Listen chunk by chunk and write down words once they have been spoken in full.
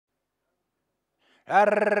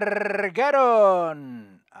Largaron.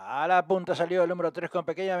 A la punta salió el número 3 con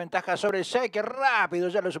pequeña ventaja sobre el 6, que rápido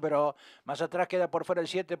ya lo superó. Más atrás queda por fuera el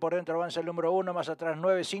 7, por dentro avanza el número 1, más atrás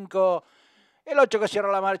 9, 5. El 8 que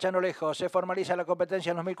cierra la marcha no lejos. Se formaliza la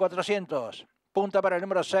competencia en los 1400. Punta para el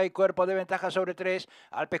número 6, cuerpo de ventaja sobre 3.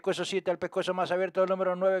 Al pescuezo 7, al pescuezo más abierto el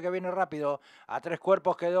número 9 que viene rápido. A 3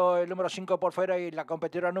 cuerpos quedó el número 5 por fuera y la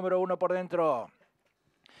competidora número 1 por dentro.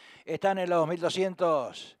 Están en los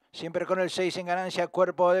 1200. Siempre con el 6 en ganancia,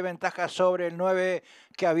 cuerpo de ventaja sobre el 9,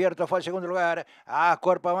 que abierto fue al segundo lugar.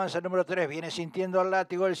 Cuerpo avanza el número 3, viene sintiendo al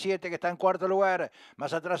látigo el 7, que está en cuarto lugar.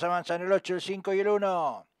 Más atrás avanzan el 8, el 5 y el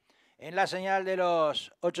 1. En la señal de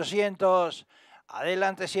los 800,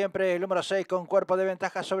 adelante siempre el número 6 con cuerpo de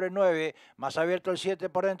ventaja sobre el 9, más abierto el 7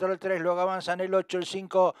 por dentro del 3, luego avanzan el 8, el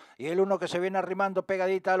 5 y el 1 que se viene arrimando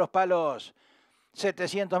pegadita a los palos.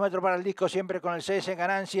 700 metros para el disco, siempre con el 6 en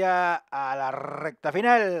ganancia a la recta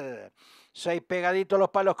final. 6 pegaditos los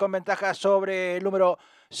palos con ventaja sobre el número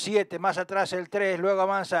 7, más atrás el 3, luego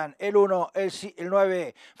avanzan el 1, el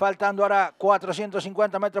 9, faltando ahora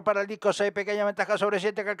 450 metros para el disco, 6 pequeña ventaja sobre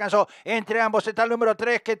 7 que alcanzó, entre ambos está el número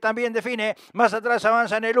 3 que también define, más atrás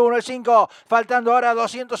avanzan el 1, el 5, faltando ahora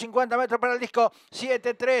 250 metros para el disco,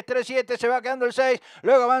 7, 3, 3, 7, se va quedando el 6,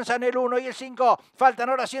 luego avanzan el 1 y el 5,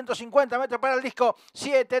 faltan ahora 150 metros para el disco,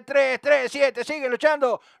 7, 3, 3, 7, sigue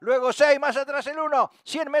luchando, luego 6, más atrás el 1,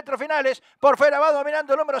 100 metros finales, por fuera va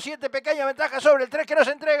dominando el número 7, pequeña ventaja sobre el 3 que no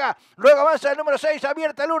se entrega, luego avanza el número 6,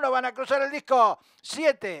 abierta el 1, van a cruzar el disco,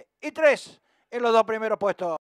 7 y 3 en los dos primeros puestos.